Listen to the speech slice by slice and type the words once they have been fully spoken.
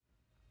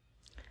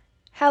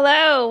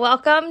Hello,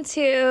 welcome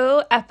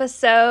to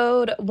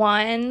episode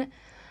 1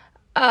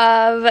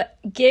 of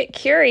Get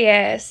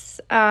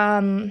Curious.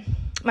 My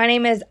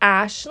name is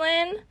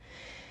Ashlyn,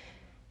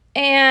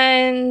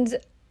 and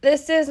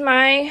this is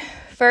my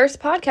first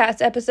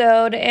podcast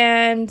episode,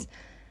 and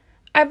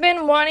I've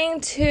been wanting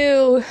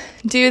to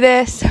do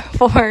this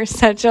for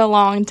such a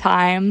long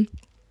time.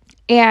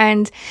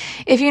 And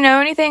if you know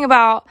anything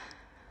about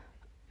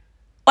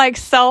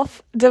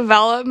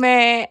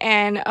self-development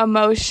and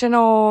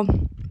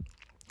emotional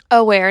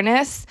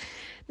awareness,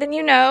 then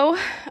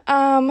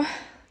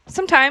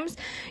sometimes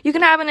you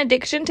can have an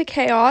addiction to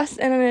chaos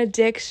and an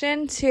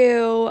addiction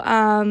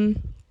to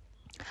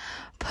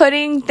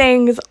putting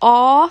things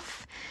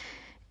off.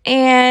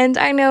 And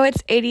I know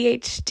it's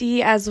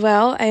ADHD as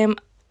well. I am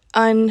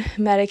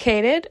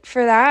unmedicated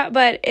for that,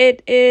 but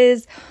it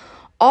is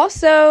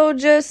also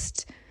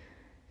just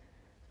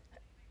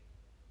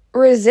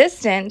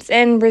resistance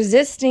and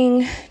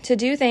resisting to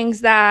do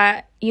things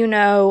that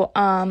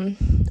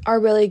are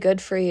really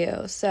good for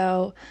you.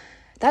 So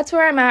that's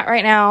where I'm at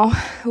right now.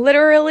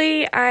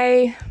 Literally,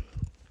 I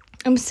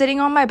am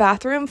sitting on my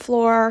bathroom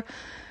floor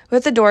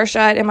with the door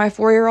shut, and my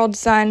 4-year-old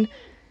son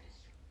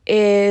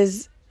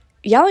is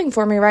yelling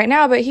for me right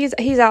now, but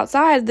he's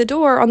outside the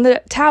door on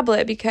the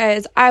tablet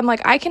because I'm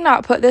like, I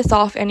cannot put this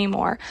off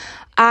anymore.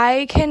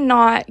 I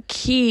cannot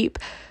keep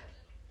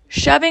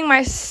shoving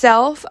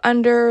myself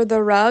under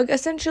the rug,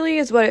 essentially,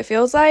 is what it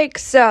feels like.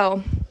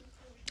 So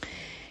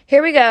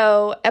here we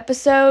go,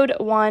 episode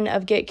 1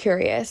 of Get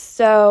Curious.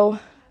 So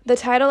the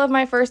title of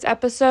my first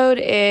episode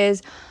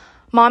is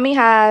Mommy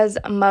Has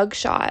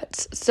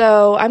MUGSHOTS.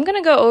 So I'm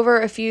going to go over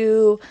a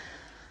few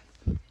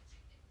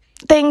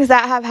things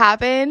that have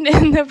happened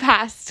in the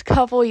past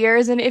couple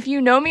years. And if you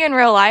know me in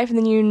real life,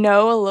 then you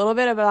know a little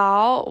bit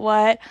about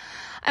what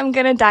I'm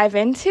going to dive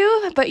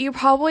into, but you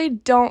probably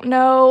don't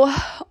know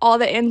all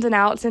the ins and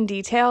outs and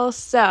details.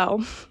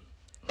 So,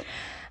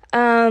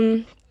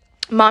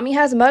 Mommy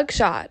has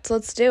mugshots.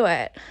 Let's do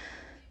it.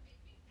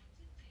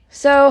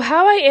 So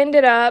how I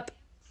ended up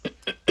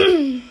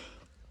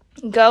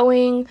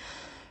going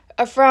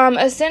from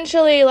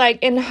essentially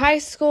in high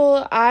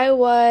school, I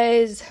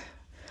was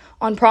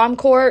on prom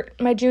court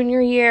my junior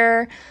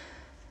year.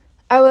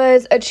 I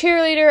was a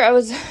cheerleader. I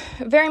was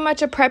very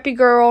much a preppy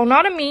girl,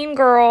 not a mean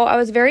girl. I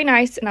was very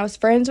nice and I was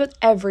friends with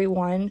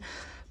everyone,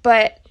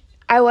 but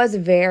I was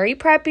very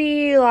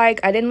preppy. I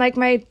didn't like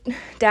my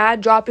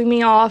dad dropping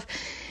me off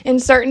in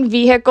certain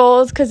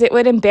vehicles because it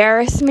would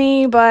embarrass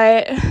me.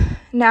 But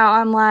now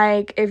I'm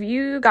like, if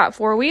you got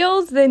 4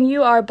 wheels, then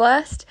you are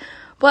blessed.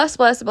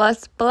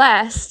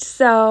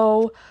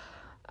 So,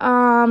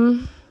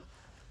 how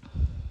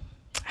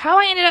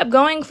I ended up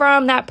going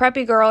from that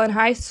preppy girl in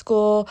high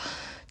school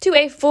to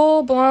a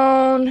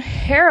full-blown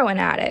heroin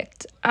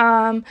addict.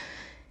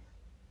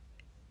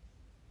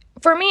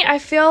 For me, I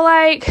feel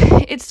like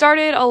it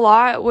started a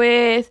lot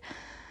with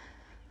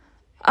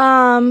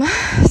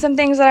some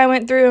things that I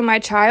went through in my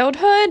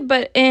childhood,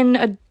 but in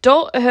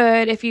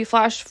adulthood, if you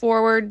flash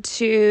forward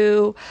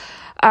to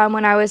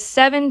when I was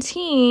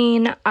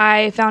 17,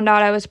 I found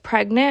out I was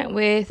pregnant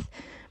with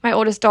my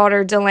oldest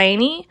daughter,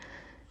 Delaney.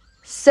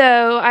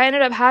 So I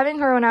ended up having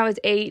her when I was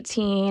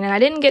 18, and I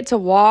didn't get to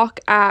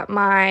walk at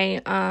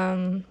my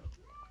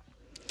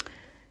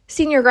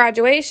senior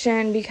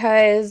graduation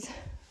because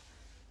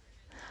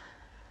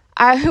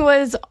I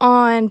was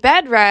on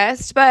bed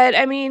rest. But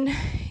I mean,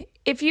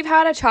 if you've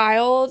had a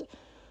child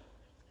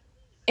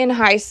in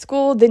high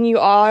school, then you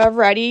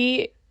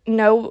already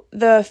know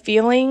the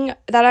feeling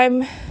that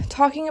I'm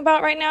talking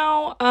about right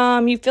now.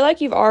 You feel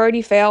like you've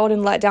already failed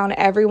and let down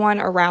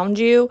everyone around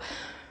you.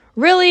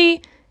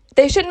 Really,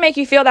 they shouldn't make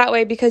you feel that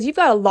way because you've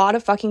got a lot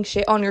of fucking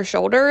shit on your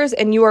shoulders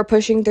and you are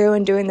pushing through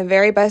and doing the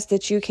very best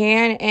that you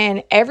can,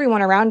 and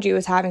everyone around you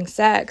is having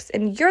sex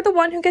and you're the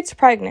one who gets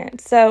pregnant.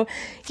 So,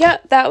 yeah,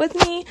 that was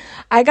me.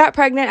 I got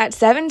pregnant at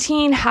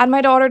 17, had my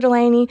daughter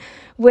Delaney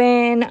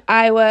when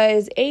I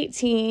was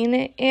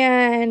 18,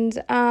 and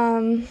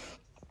the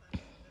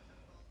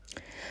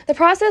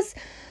process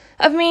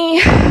of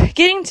me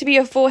getting to be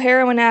a full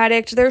heroin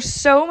addict, there's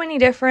so many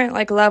different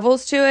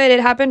levels to it. It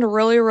happened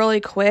really,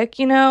 really quick,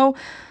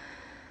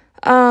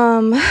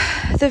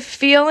 The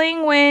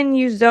feeling when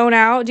you zone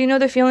out. Do you know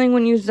the feeling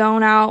when you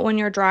zone out when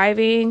you're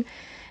driving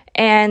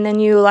and then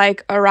you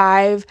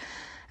arrive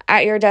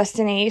at your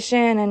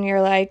destination and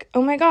you're like,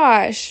 oh my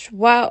gosh,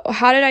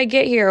 how did I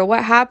get here?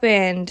 What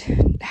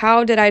happened?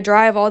 How did I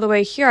drive all the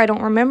way here? I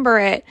don't remember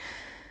it.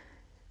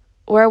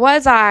 Where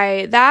was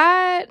I?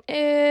 That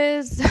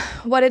is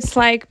what it's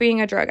like being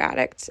a drug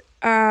addict.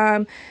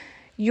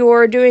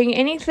 You're doing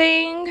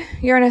anything.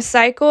 You're in a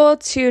cycle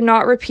to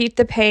not repeat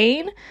the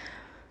pain,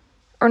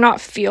 or not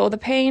feel the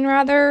pain,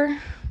 rather.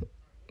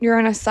 You're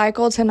in a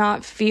cycle to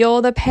not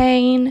feel the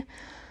pain.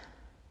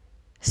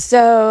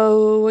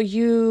 So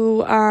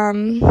you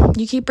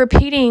keep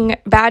repeating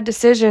bad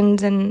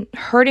decisions and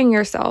hurting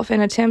yourself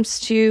in attempts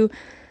to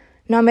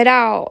numb it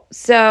out.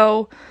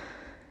 So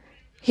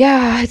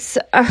yeah, it's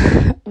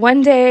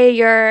one day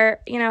you're,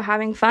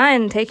 having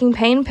fun, taking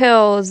pain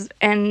pills,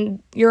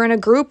 and you're in a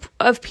group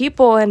of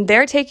people and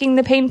they're taking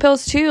the pain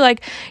pills too.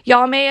 Like,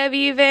 y'all may have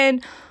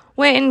even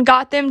went and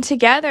got them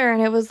together,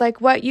 and it was like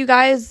what you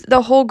guys,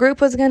 the whole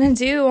group, was going to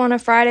do on a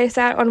Friday,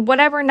 on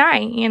whatever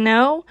night,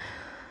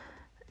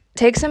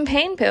 take some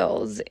pain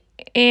pills.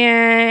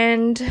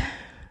 And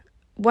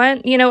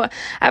when,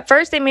 at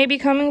first they may be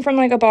coming from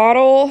like a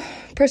bottle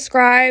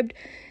prescribed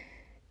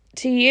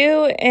to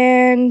you,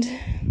 and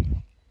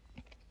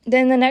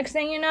then the next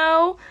thing you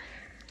know,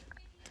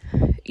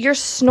 you're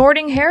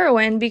snorting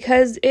heroin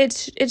because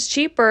it's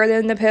cheaper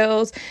than the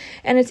pills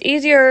and it's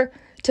easier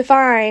to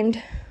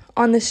find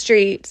on the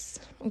streets,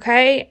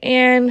 okay?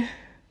 And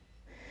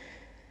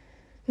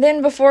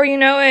then before you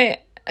know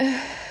it,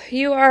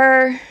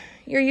 you're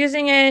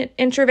using it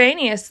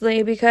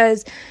intravenously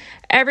because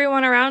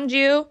everyone around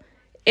you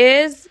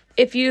is.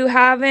 If you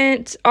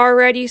haven't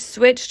already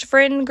switched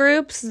friend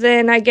groups,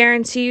 then I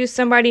guarantee you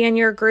somebody in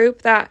your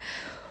group that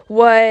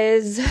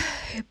was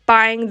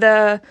buying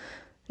the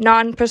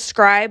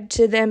non-prescribed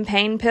to them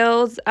pain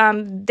pills,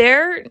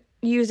 they're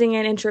using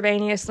it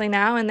intravenously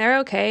now, and they're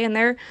okay,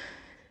 and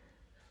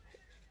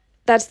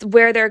that's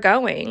where they're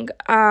going.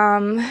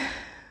 And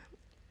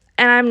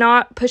I'm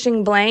not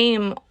pushing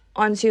blame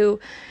onto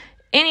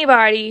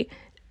anybody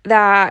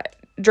that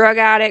drug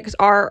addicts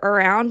are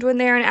around when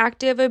they're in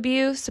active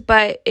abuse,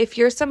 but if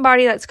you're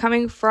somebody that's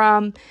coming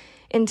from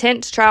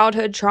intense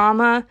childhood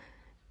trauma,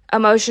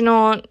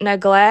 emotional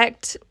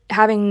neglect,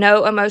 having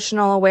no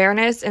emotional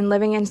awareness, and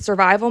living in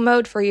survival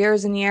mode for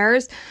years and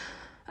years,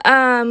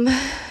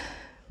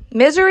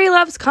 misery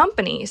loves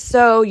company.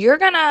 So you're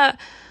gonna,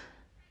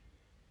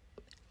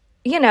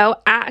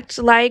 act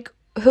like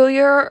who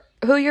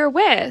you're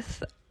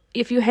with.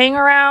 If you hang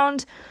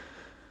around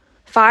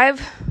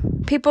 5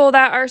 people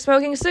that are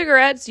smoking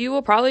cigarettes, you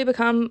will probably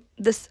become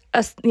the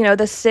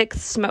 6th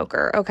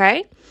smoker,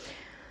 okay?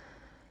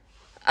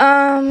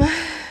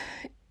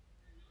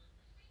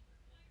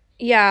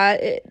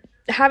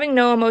 Having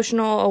no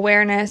emotional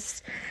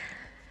awareness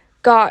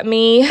got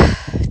me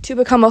to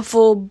become a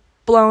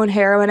full-blown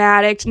heroin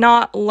addict,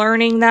 not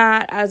learning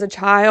that as a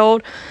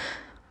child,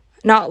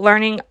 not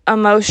learning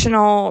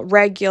emotional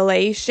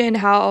regulation,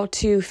 how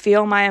to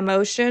feel my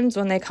emotions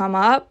when they come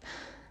up.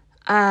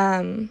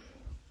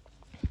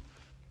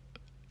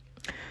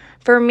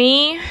 For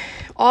me,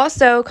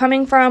 also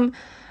coming from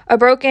a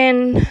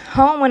broken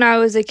home when I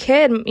was a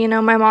kid,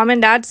 my mom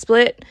and dad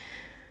split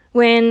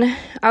when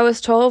I was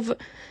 12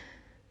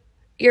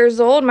 years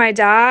old. My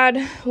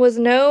dad was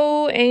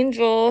no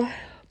angel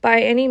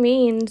by any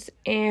means,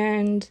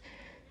 and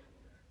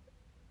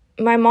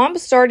my mom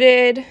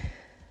started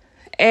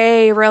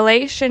a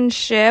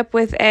relationship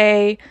with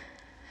a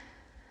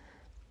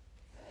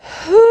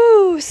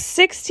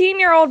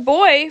 16-year-old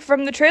boy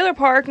from the trailer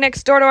park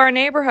next door to our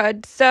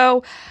neighborhood.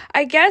 So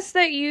I guess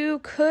that you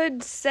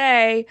could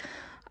say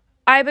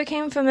I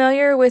became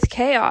familiar with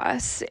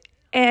chaos.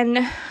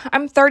 And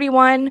I'm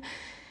 31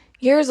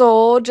 years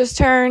old, just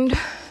turned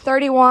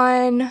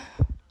 31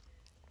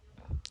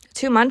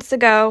 2 months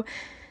ago.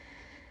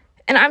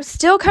 And I'm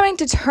still coming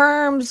to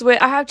terms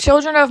with, I have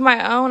children of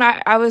my own.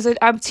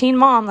 I'm a teen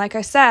mom. Like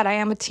I said, I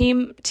am a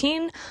teen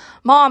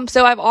mom.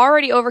 So I've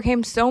already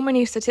overcame so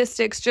many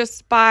statistics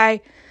just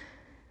by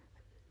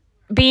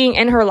being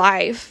in her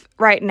life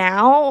right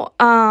now.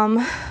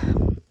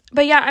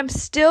 But yeah, I'm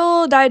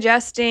still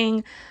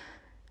digesting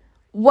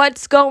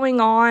what's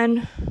going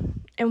on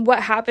and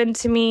what happened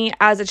to me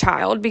as a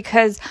child,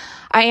 because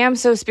I am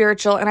so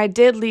spiritual and I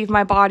did leave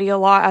my body a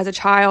lot as a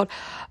child.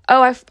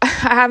 Oh, I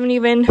haven't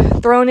even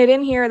thrown it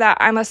in here that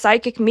I'm a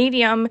psychic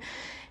medium,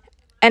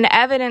 an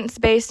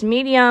evidence-based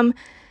medium,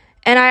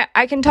 and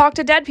I can talk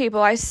to dead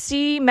people. I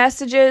see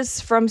messages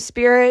from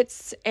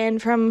spirits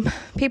and from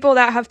people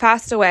that have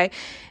passed away,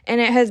 and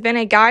it has been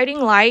a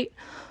guiding light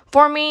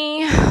for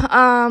me,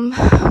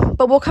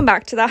 but we'll come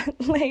back to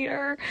that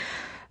later.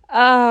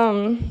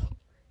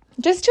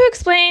 Just to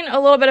explain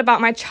a little bit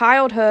about my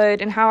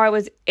childhood and how I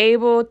was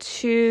able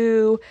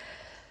to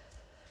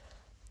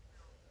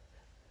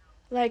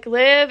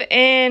live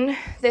in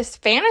this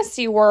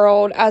fantasy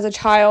world as a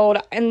child.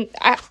 And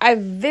I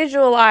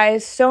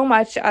visualized so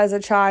much as a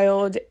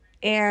child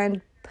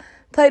and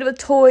played with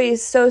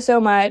toys so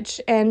much.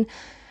 And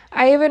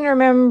I even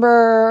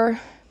remember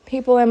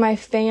people in my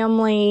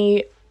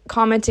family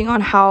commenting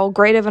on how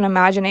great of an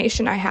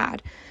imagination I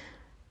had.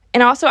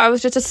 And also, I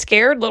was just a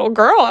scared little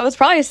girl. I was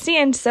probably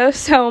seeing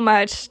so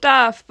much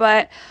stuff.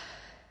 But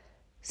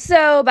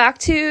so back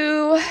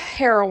to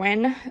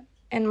heroin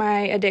and my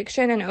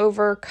addiction and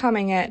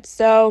overcoming it.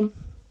 So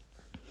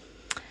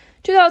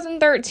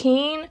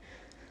 2013,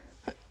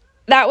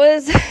 that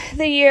was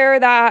the year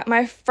that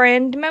my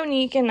friend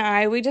Monique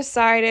and we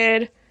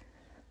decided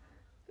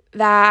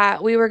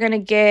that we were going to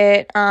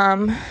get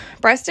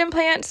breast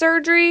implant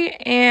surgery.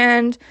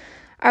 And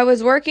I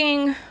was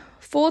working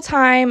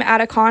full-time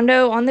at a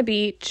condo on the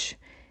beach.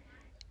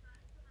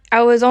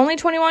 I was only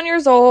 21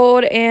 years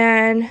old,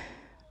 and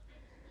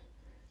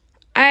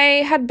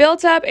I had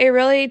built up a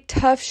really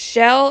tough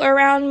shell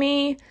around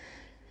me,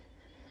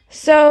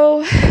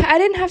 so I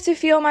didn't have to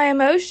feel my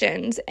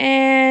emotions.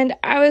 And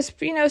I was,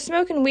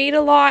 smoking weed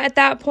a lot at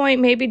that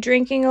point, maybe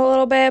drinking a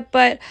little bit,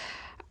 but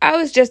I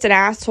was just an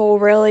asshole,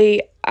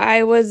 really.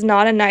 I was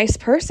not a nice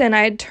person.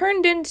 I had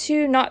turned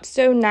into not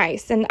so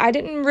nice, and I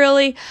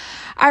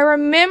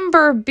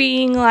remember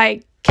being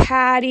like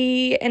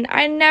catty, and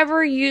I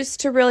never used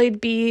to really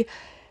be,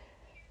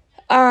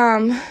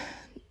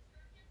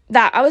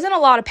 that I was in a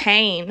lot of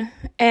pain,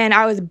 and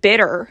I was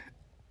bitter.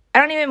 I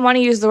don't even want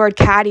to use the word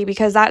catty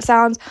because that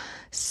sounds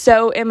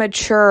so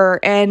immature,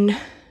 and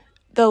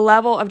the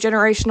level of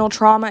generational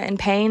trauma and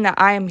pain that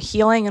I am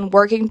healing and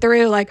working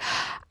through, like,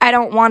 I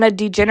don't want to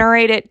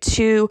degenerate it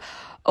to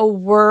a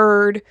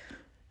word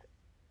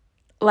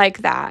like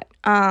that.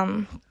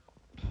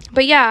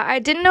 But yeah, I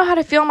didn't know how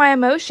to feel my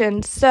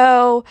emotions,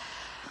 so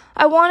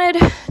I wanted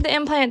the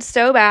implant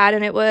so bad,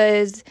 and it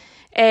was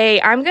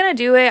I'm going to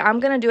do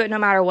it no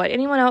matter what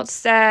anyone else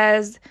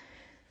says.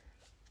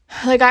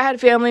 Like, I had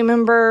family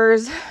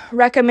members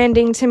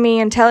recommending to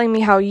me and telling me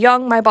how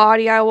young my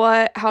body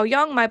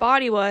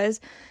was,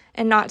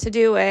 and not to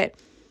do it.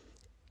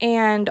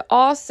 And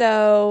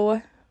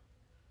also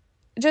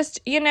just,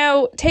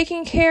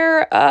 taking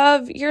care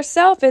of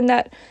yourself, and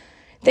that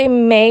they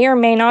may or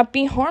may not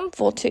be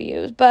harmful to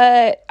you.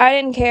 But I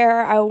didn't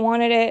care. I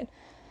wanted it.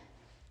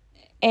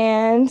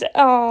 And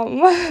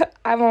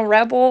I'm a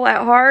rebel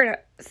at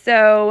heart.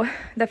 So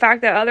the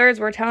fact that others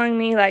were telling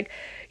me, like,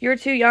 you're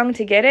too young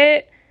to get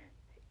it,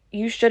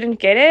 you shouldn't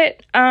get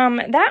it,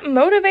 that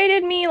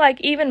motivated me,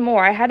 like, even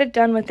more. I had it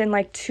done within,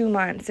 like, 2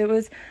 months. It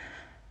was,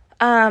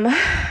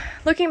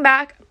 looking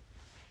back,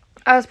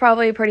 I was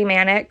probably pretty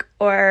manic,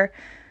 or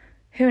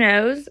who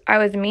knows, I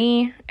was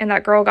me, and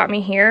that girl got me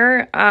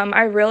here.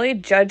 I really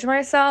judge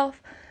myself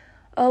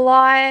a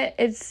lot.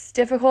 It's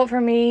difficult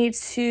for me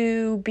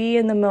to be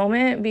in the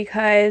moment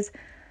because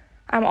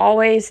I'm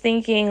always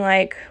thinking,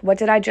 like, what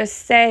did I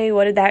just say?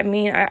 What did that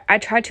mean? I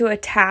try to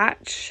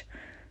attach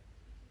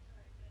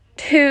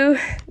to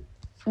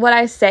what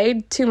I say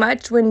too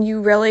much when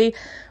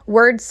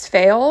words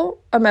fail,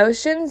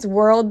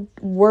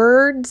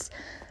 words.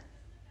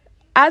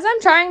 As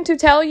I'm trying to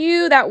tell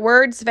you that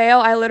words fail,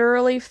 I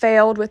literally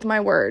failed with my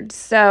words.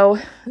 So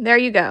there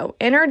you go.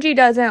 Energy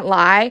doesn't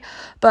lie,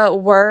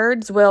 but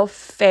words will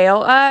fail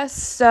us.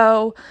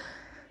 So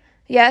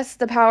yes,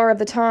 the power of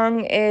the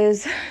tongue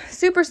is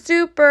super,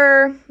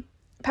 super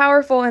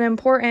powerful and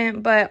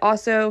important, but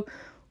also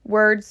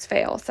words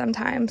fail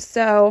sometimes.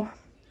 So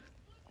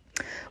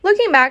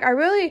looking back, I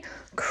really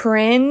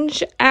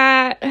cringe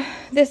at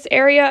this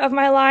area of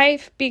my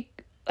life,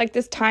 like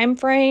this time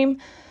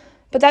frame.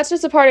 But that's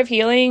just a part of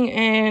healing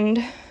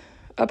and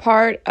a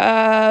part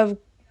of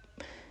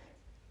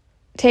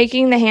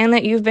taking the hand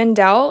that you've been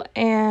dealt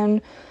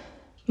and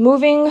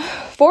moving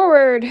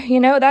forward.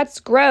 That's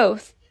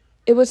growth.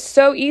 It was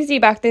so easy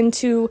back then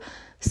to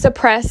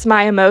suppress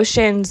my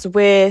emotions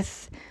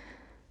with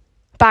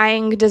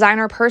buying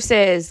designer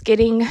purses,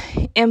 getting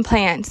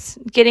implants,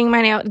 getting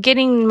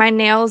my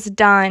nails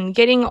done,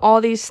 getting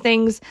all these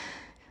things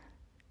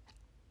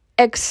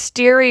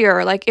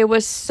exterior. Like, it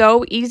was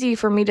so easy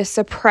for me to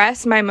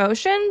suppress my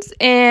emotions,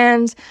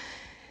 and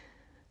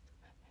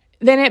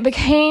then it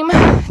became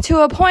to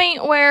a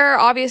point where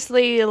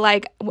obviously,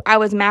 like, I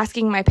was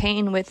masking my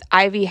pain with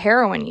IV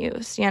heroin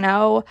use.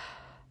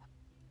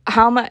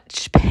 How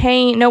much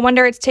pain. No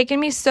wonder it's taken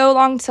me so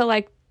long to,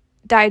 like,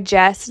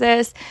 digest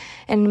this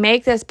and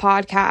make this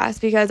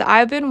podcast, because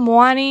I've been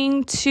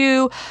wanting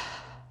to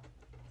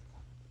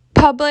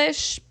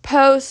publish,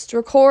 post,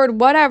 record,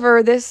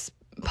 whatever, this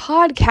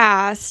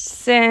podcast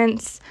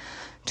since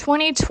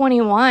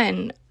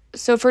 2021.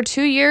 So for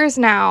 2 years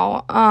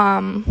now.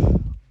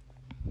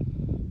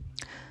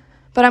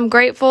 But I'm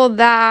grateful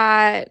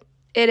that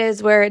it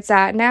is where it's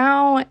at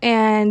now,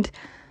 and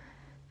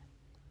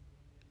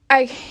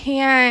I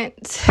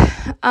can't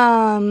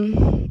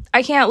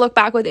look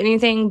back with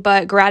anything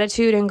but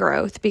gratitude and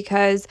growth,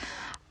 because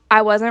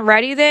I wasn't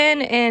ready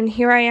then, and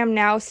here I am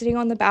now sitting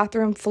on the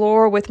bathroom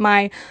floor with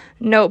my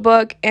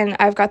notebook, and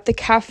I've got the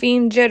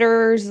caffeine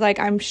jitters. Like,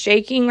 I'm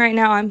shaking right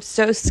now. I'm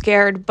so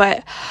scared,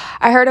 but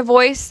I heard a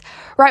voice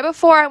right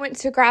before I went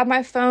to grab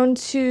my phone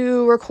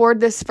to record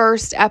this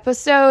first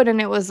episode, and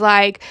it was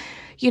like,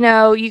 you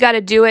got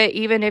to do it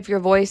even if your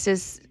voice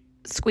is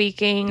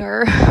squeaking,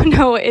 or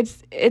no,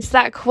 it's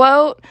that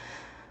quote.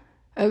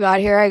 Oh God,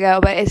 here I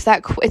go. But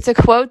it's a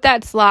quote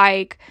that's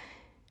like,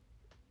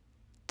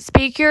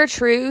 speak your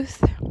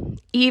truth,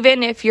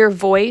 even if your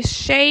voice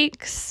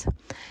shakes.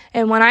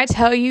 And when I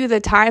tell you the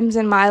times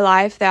in my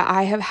life that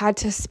I have had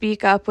to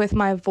speak up with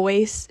my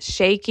voice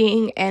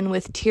shaking and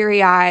with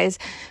teary eyes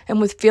and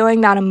with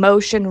feeling that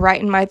emotion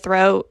right in my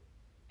throat,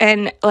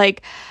 and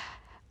like,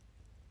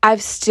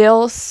 I've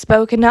still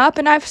spoken up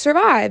and I've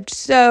survived.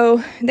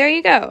 So there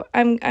you go.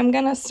 I'm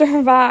gonna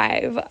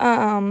survive.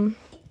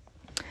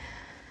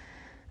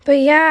 But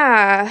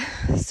yeah,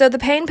 so the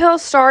pain pill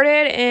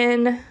started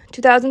in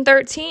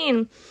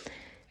 2013,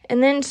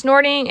 and then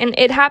snorting, and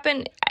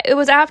it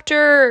was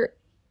after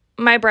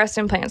my breast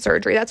implant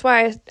surgery. That's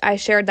why I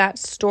shared that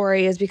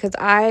story, is because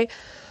I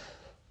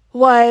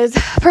was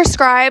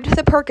prescribed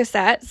the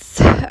Percocets,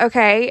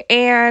 okay,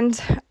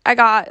 and I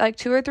got like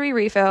 2 or 3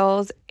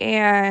 refills,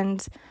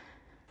 and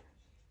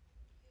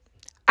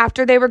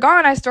after they were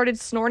gone, I started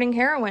snorting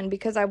heroin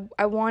because I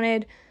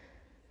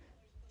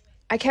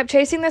kept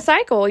chasing the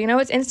cycle. You know,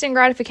 it's instant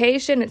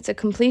gratification. It's a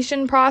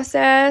completion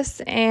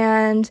process.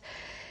 And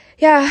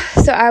yeah,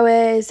 so I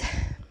was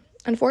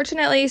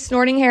unfortunately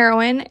snorting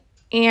heroin.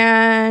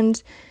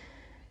 And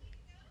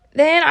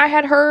then I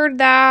had heard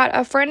that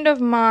a friend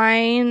of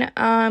mine,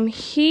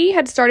 he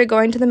had started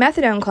going to the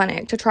methadone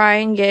clinic to try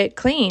and get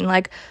clean.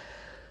 Like,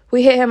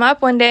 we hit him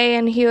up one day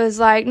and he was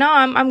like, no,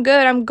 I'm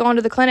good. I'm going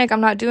to the clinic.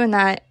 I'm not doing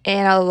that.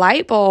 And a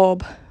light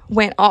bulb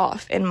went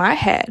off in my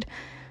head.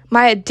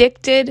 My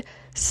addicted,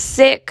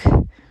 sick,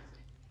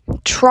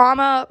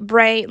 trauma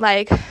brain,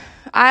 like,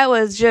 I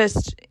was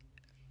just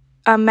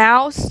a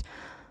mouse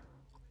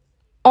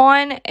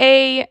on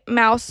a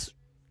mouse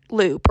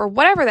loop, or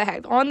whatever the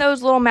heck, on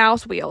those little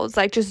mouse wheels,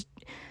 like, just,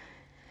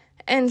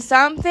 and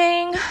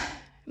something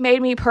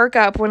made me perk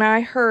up when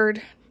I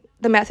heard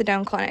the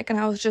methadone clinic, and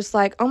I was just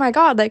like, oh my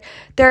God, like,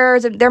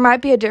 there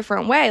might be a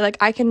different way, like,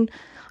 I can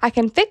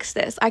fix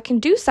this, I can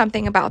do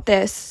something about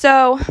this.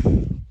 So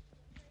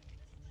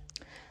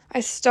I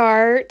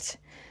start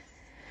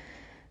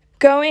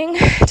going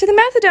to the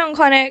methadone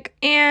clinic,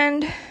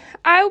 and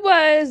I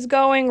was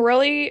going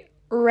really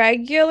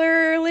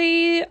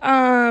regularly.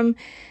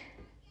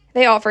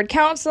 They offered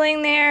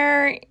counseling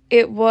there.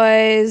 It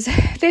was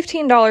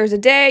 $15 a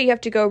day. You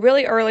have to go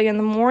really early in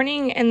the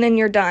morning, and then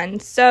you're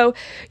done. So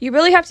you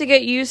really have to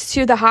get used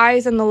to the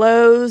highs and the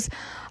lows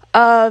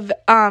of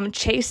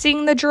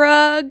chasing the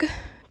drug,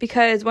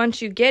 because once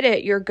you get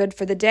it, you're good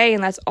for the day,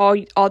 and that's all.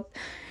 You're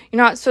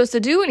not supposed to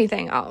do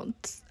anything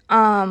else.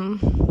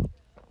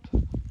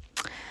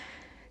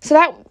 So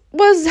that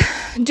was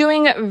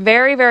doing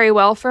very, very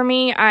well for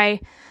me. I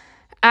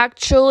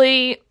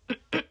actually,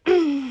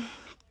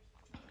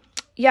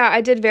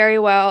 I did very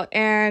well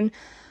at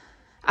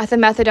the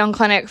methadone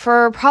clinic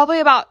for probably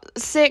about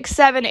 6,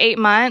 7, 8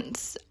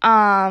 months.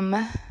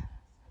 And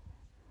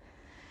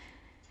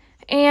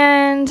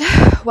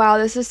wow,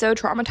 this is so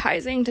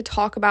traumatizing to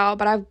talk about,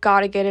 but I've got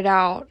to get it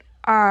out.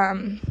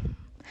 I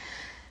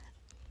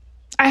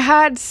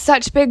had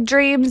such big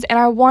dreams, and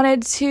I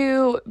wanted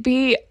to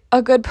be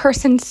a good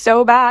person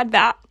so bad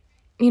that,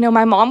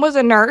 my mom was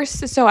a nurse,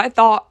 so I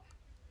thought,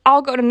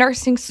 I'll go to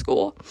nursing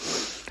school.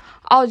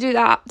 I'll do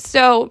that.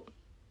 So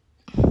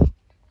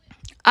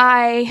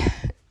I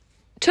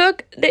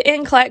took the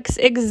NCLEX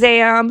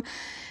exam,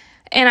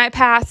 and I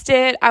passed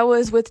it. I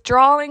was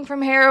withdrawing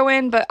from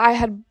heroin, but I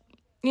had,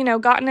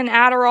 gotten an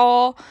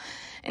Adderall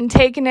and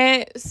taken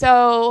it.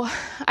 So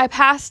I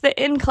passed the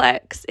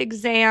NCLEX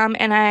exam,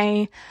 and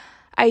I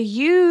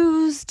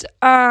used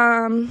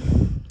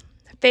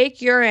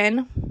fake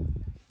urine.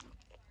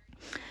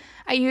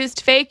 I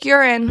used fake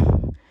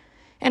urine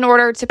in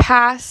order to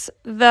pass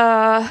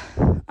the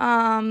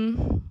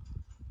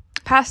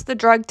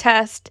drug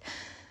test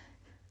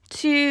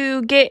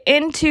to get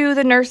into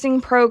the nursing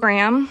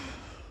program.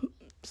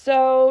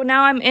 So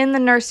now I'm in the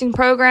nursing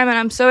program, and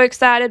I'm so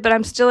excited, but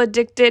I'm still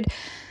addicted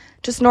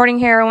to snorting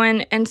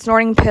heroin and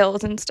snorting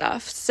pills and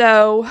stuff.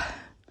 So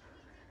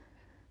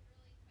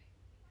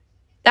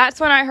that's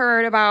when I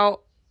heard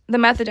about the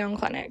methadone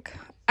clinic.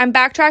 I'm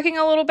backtracking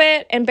a little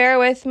bit, and bear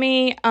with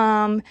me.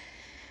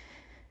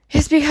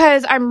 It's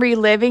because I'm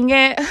reliving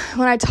it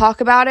when I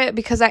talk about it,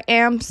 because I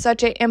am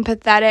such an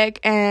empathetic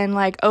and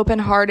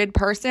open-hearted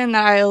person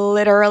that I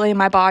literally,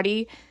 my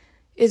body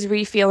is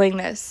re-feeling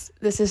this.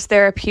 This is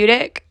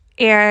therapeutic.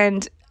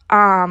 And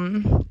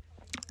so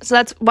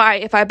that's why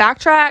if I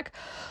backtrack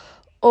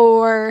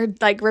or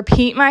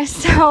repeat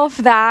myself,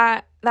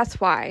 that's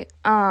why.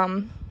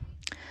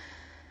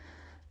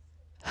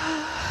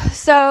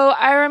 So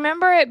I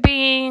remember it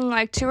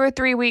being 2 or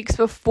 3 weeks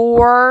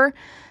before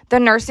the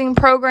nursing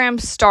program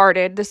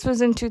started. This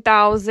was in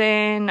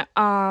 2014,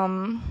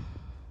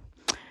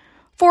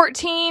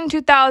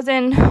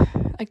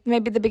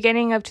 maybe the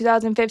beginning of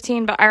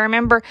 2015. But I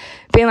remember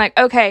being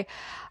okay,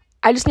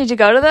 I just need to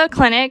go to the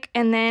clinic,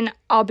 and then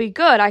I'll be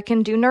good. I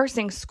can do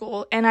nursing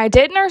school. And I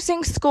did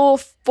nursing school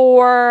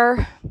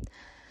for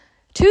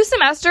 2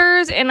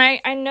 semesters, and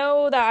I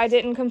know that I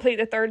didn't complete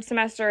the 3rd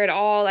semester at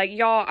all.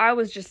 Y'all, I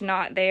was just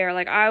not there.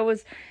 I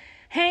was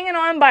hanging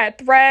on by a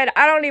thread.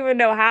 I don't even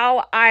know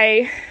how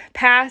I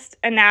passed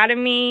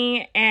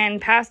anatomy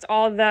and passed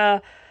all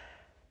the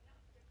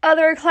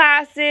other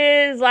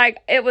classes.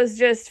 It was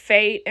just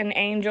fate and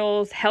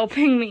angels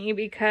helping me,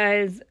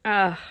 because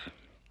your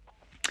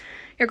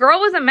girl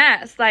was a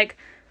mess.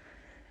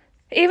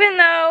 Even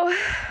though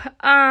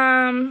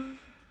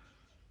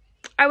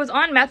I was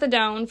on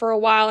methadone for a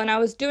while, and I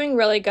was doing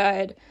really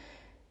good.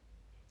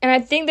 And I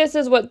think this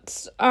is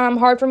what's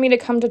hard for me to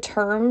come to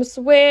terms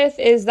with,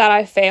 is that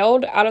I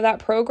failed out of that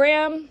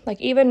program.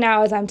 Even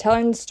now, as I'm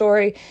telling the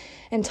story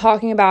and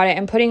talking about it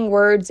and putting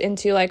words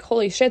into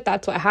holy shit,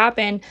 that's what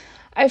happened.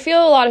 I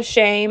feel a lot of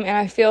shame and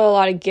I feel a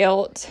lot of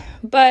guilt,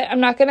 but I'm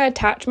not going to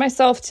attach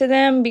myself to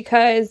them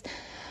because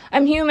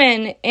I'm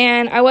human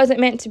and I wasn't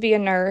meant to be a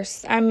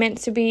nurse. I'm meant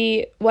to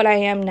be what I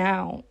am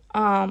now.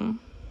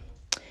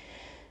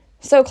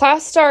 So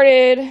class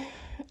started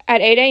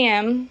at 8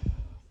 a.m.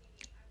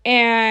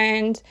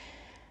 and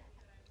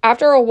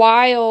after a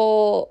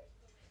while,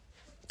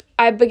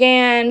 I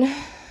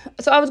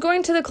was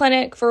going to the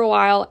clinic for a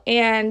while,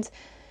 and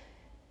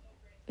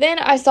then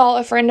I saw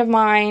a friend of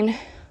mine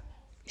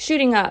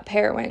shooting up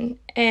heroin,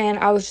 and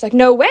I was just like,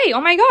 no way,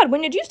 oh my God,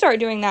 when did you start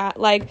doing that?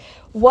 Like,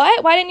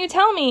 what? Why didn't you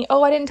tell me?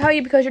 Oh, I didn't tell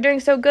you because you're doing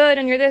so good,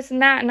 and you're this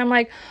and that, and I'm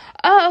like,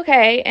 oh,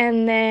 okay,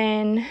 and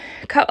then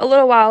a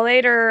little while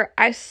later,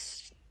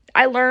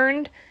 I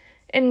learned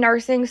in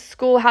nursing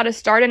school how to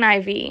start an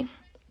IV.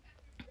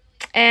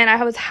 And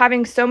I was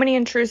having so many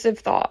intrusive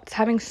thoughts,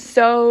 having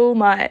so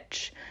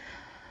much,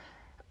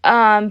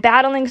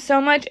 battling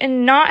so much,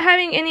 and not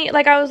having any,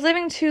 like, I was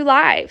living two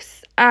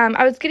lives.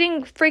 I was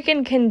getting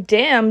freaking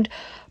condemned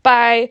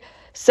by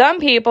some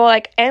people,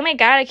 like, oh my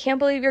God, I can't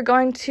believe you're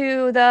going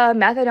to the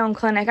methadone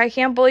clinic. I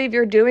can't believe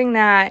you're doing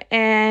that.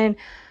 And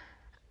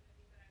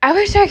I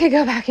wish I could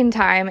go back in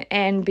time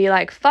and be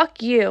like,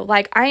 fuck you.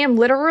 Like, I am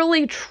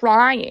literally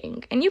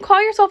trying. And you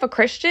call yourself a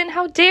Christian?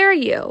 How dare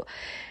you?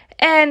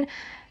 And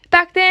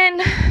back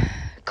then,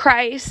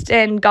 Christ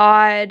and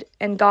God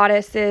and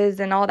goddesses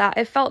and all that,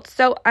 it felt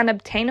so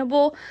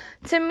unobtainable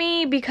to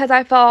me because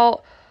I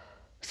felt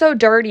so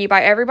dirty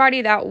by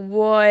everybody that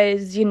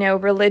was,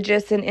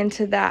 religious and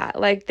into that.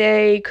 Like,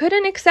 they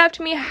couldn't accept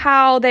me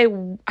how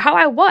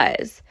I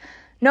was.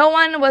 No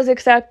one was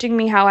accepting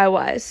me how I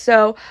was.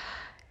 So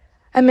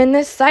I'm in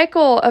this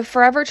cycle of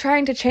forever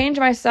trying to change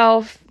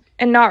myself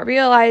and not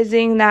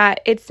realizing that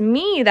it's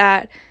me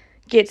that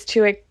gets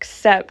to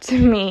accept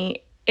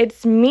me.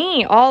 It's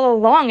me all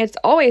along. It's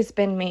always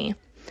been me.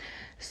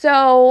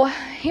 So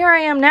here I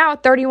am now,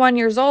 31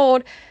 years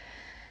old,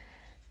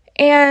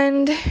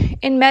 and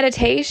in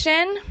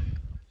meditation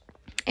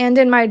and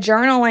in my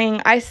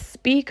journaling, I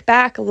speak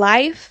back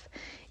life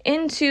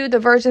into the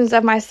versions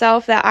of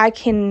myself that I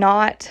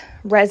cannot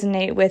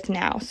resonate with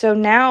now. So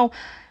now,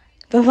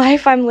 the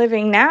life I'm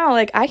living now,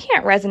 like, I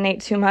can't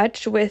resonate too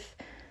much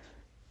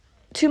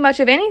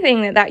of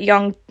anything that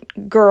young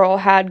girl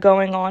had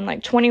going on,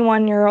 like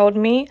 21-year-old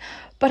me.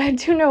 But I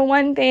do know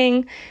one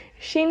thing,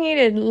 she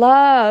needed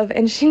love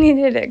and she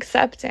needed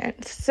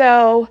acceptance.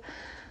 So,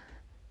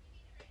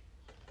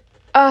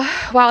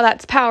 wow,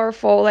 that's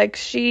powerful. Like,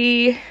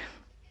 she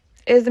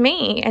is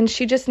me and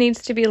she just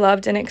needs to be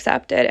loved and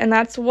accepted. And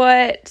that's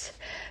what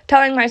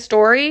telling my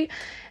story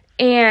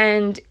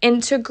and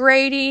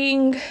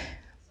integrating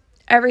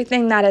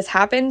everything that has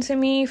happened to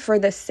me for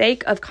the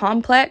sake of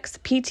complex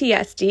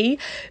PTSD,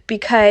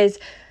 because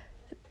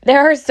there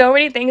are so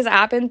many things that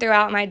happen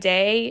throughout my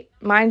day.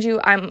 Mind you,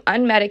 I'm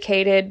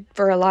unmedicated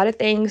for a lot of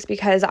things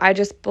because I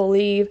just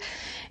believe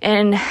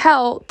in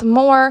health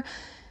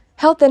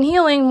and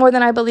healing more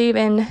than I believe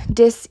in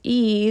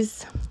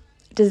disease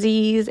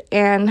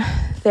and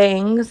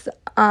things.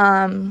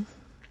 I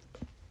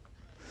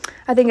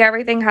think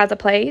everything has a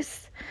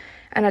place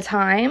and a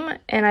time,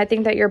 and I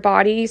think that your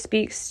body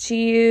speaks to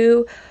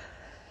you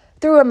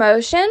through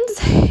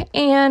emotions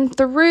and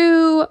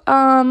through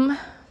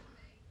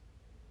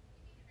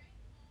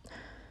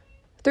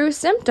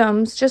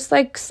symptoms, just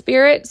like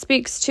spirit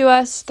speaks to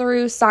us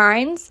through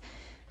signs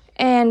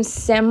and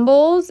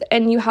symbols.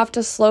 And you have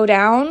to slow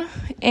down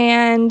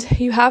and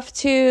you have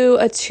to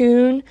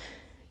attune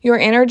your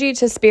energy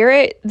to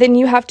spirit. Then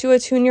you have to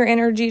attune your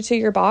energy to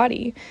your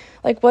body.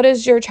 Like, what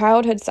does your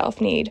childhood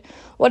self need?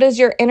 What does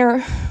your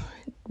inner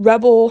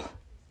rebel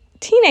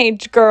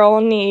teenage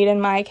girl need,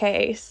 in my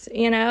case,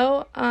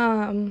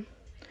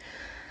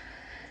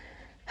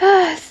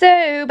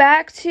 So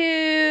back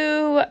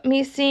to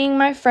me seeing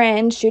my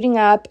friend shooting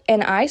up,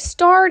 and I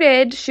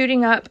started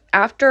shooting up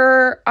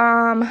after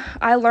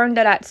I learned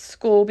that at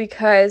school,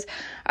 because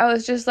I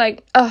was just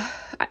like,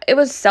 it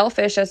was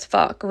selfish as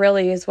fuck,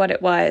 really, is what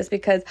it was,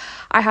 because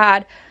I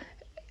had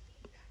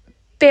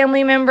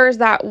family members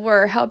that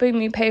were helping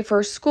me pay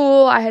for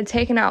school. I had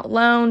taken out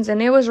loans,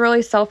 and it was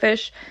really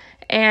selfish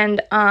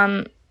and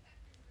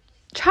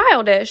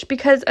childish,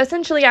 because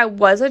essentially I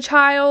was a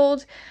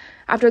child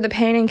after the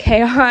pain and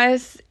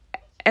chaos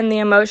and the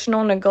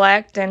emotional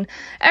neglect and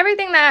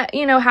everything that,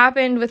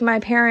 happened with my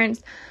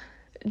parents'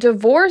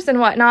 divorce and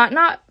whatnot.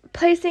 Not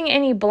placing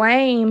any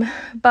blame,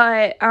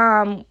 but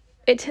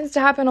it tends to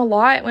happen a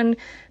lot when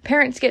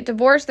parents get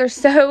divorced. They're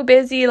so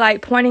busy,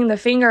 like, pointing the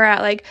finger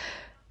at, like,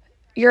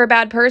 you're a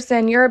bad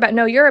person, you're a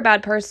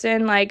bad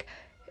person, like,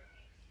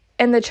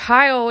 and the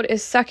child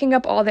is sucking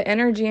up all the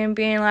energy and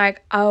being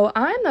like, oh,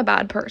 I'm the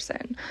bad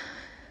person.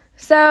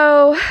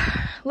 So,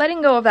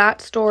 letting go of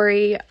that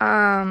story,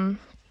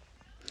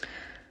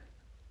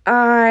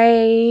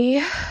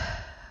 I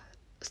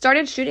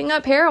started shooting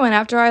up heroin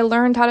after I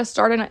learned how to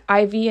start an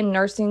IV in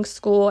nursing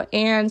school,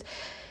 and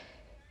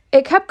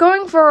it kept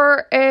going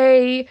for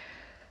a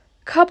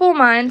couple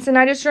months, and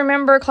I just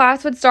remember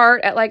class would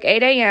start at like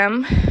 8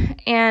 a.m.,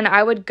 and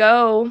I would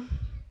go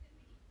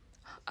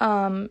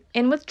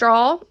in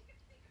withdrawal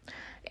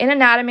in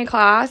anatomy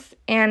class,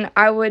 and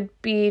I would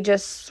be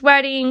just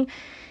sweating.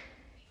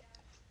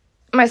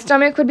 My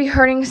stomach would be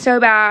hurting so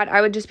bad.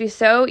 I would just be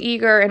so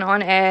eager and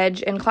on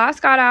edge, and class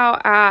got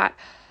out at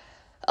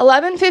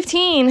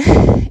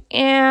 11:15,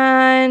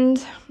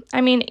 and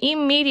I mean,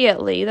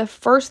 immediately, the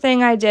first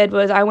thing I did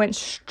was I went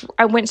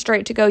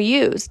straight to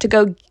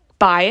go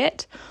buy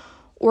it,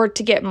 or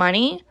to get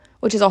money,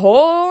 which is a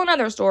whole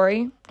nother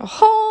story, a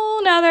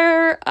whole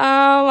nother,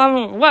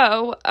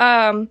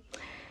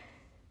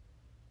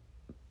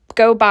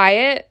 go buy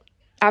it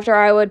after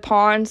I would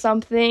pawn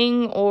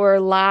something or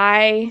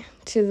lie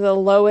to the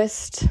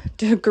lowest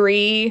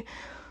degree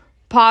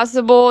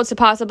possible to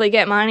possibly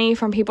get money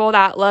from people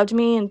that loved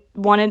me and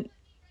wanted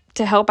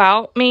to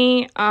help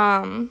me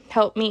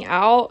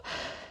out.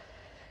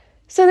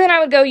 So then I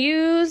would go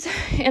use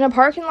in a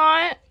parking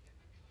lot,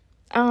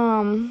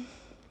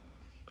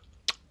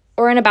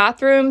 or in a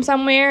bathroom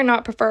somewhere,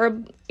 not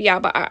preferred,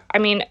 but I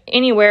mean,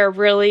 anywhere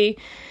really,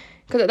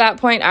 because at that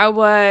point I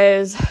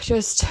was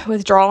just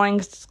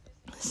withdrawing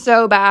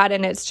so bad,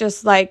 and it's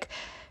just like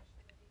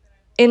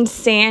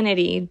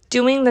insanity,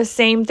 doing the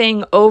same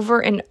thing over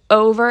and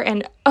over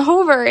and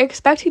over,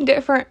 expecting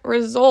different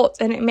results,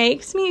 and it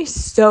makes me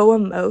so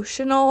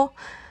emotional,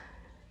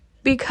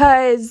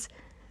 because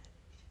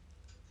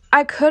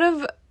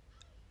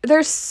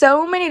there's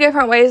so many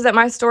different ways that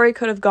my story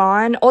could have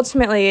gone.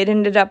 Ultimately, it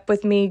ended up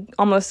with me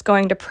almost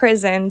going to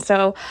prison,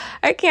 so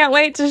I can't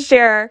wait to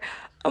share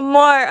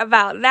more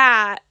about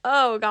that.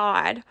 Oh,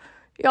 God.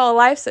 Y'all,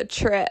 life's a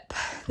trip.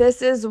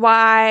 This is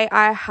why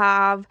I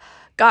have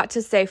got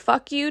to say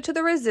fuck you to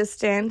the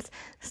resistance,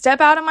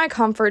 step out of my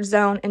comfort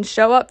zone, and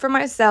show up for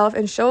myself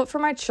and show up for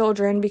my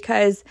children,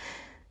 because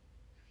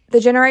the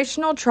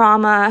generational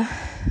trauma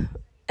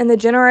and the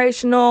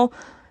generational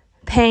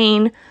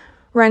pain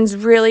runs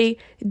really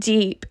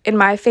deep in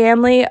my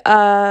family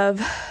of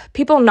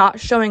people not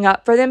showing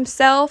up for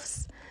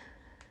themselves.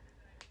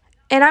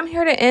 And I'm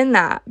here to end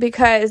that,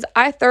 because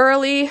I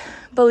thoroughly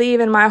believe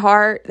in my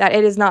heart that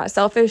it is not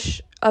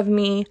selfish of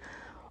me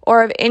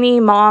or of any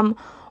mom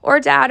or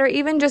dad or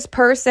even just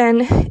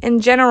person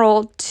in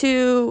general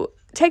to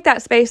take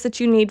that space that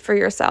you need for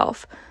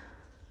yourself.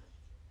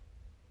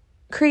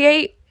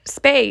 Create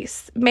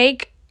space.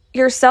 Make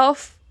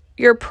yourself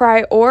your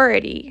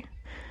priority.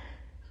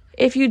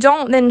 If you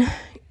don't, then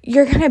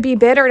you're going to be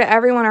bitter to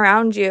everyone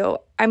around you.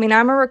 I mean,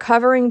 I'm a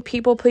recovering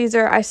people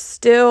pleaser. I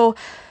still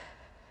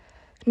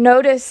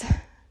notice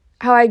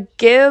how I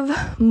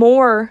give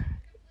more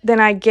than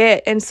I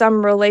get in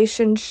some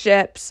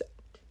relationships,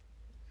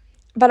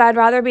 but I'd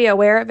rather be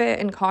aware of it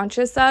and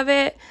conscious of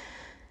it.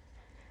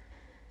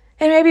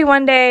 And maybe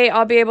one day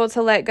I'll be able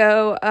to let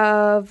go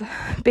of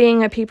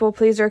being a people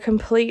pleaser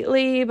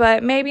completely,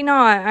 but maybe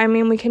not. I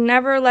mean, we can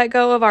never let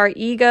go of our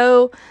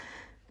ego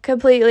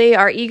completely.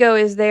 Our ego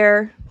is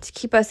there to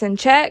keep us in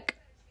check,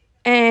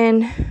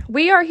 and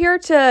we are here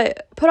to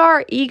put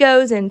our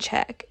egos in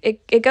check.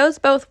 It goes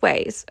both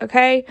ways,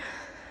 okay?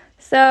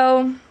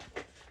 So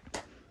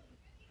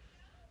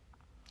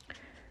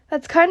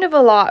that's kind of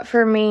a lot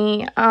for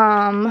me.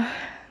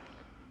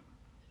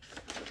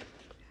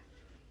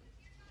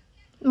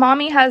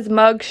 Mommy Has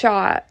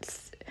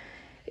MUGSHOTS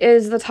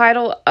is the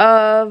title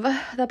of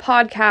the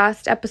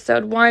podcast,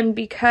 episode 1,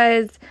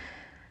 because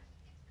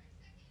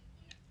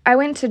I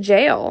went to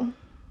jail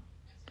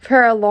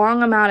for a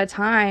long amount of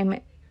time,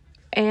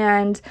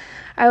 and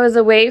I was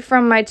away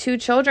from my 2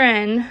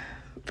 children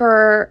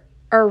for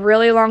a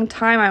really long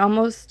time. I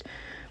almost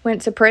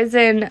went to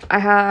prison.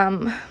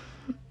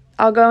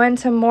 I'll go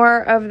into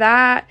more of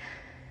that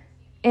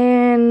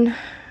in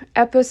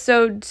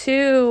episode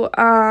 2.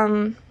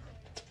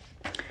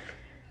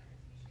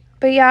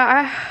 But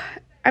yeah,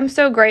 I'm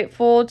so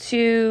grateful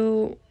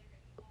to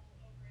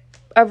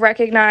have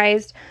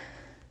recognized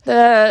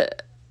the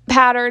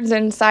patterns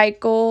and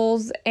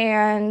cycles,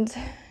 and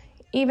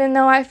even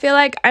though I feel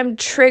like I'm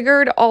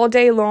triggered all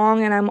day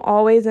long and I'm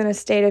always in a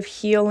state of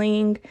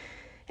healing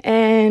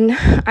and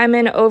I'm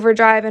in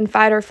overdrive and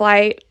fight or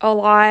flight a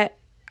lot,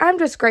 I'm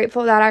just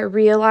grateful that I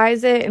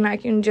realize it and I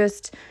can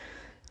just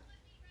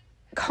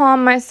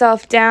calm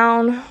myself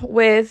down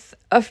with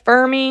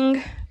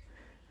affirming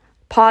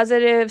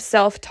positive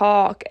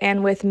self-talk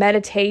and with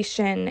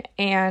meditation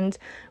and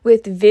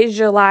with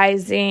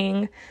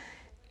visualizing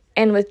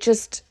and with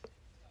just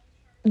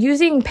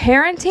using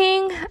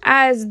parenting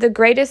as the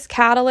greatest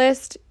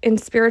catalyst in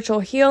spiritual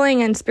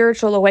healing and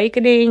spiritual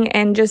awakening,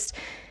 and just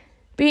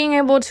being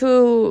able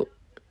to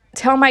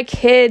tell my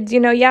kids,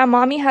 yeah,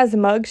 mommy has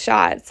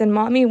mugshots and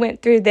mommy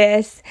went through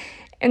this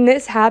and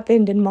this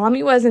happened and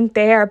mommy wasn't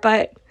there,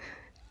 but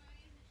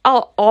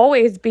I'll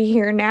always be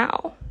here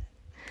now.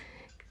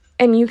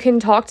 And you can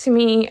talk to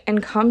me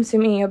and come to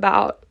me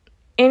about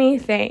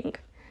anything.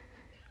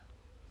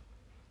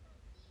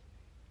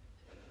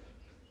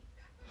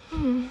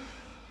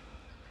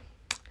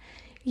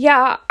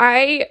 Yeah,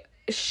 I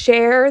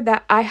share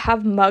that I have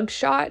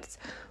mugshots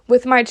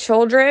with my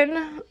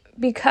children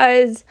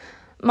because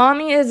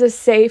mommy is a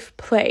safe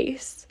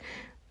place.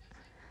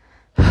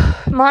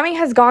 Mommy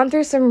has gone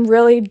through some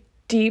really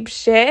deep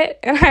shit,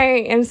 and I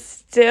am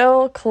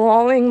still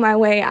clawing my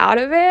way out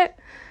of it.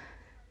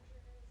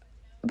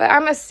 But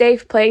I'm a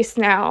safe place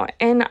now,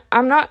 and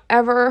I'm not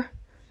ever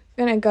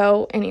gonna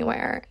go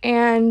anywhere.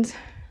 And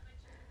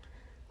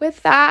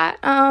with that,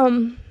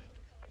 I'm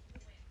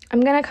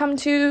gonna come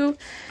to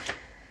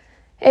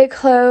a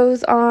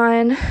close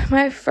on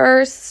my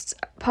first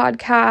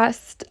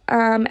podcast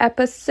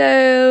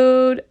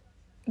episode.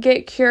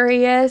 Get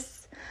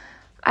curious.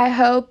 I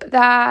hope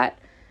that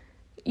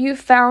you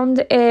found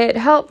it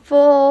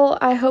helpful.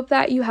 I hope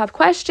that you have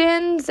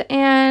questions,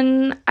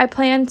 and I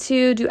plan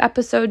to do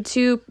episode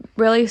 2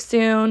 really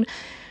soon.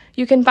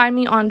 You can find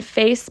me on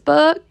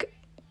Facebook.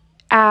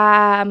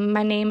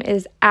 My name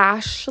is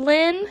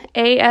Ashlyn,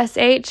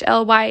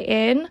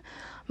 Ashlyn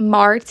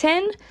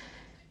Martin.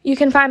 You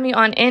can find me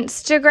on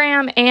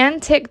Instagram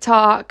and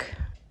TikTok.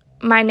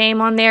 My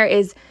name on there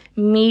is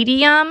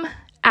Medium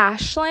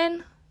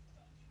Ashlyn.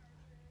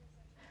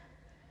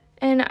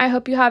 And I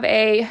hope you have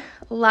a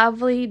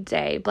lovely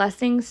day.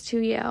 Blessings to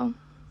you.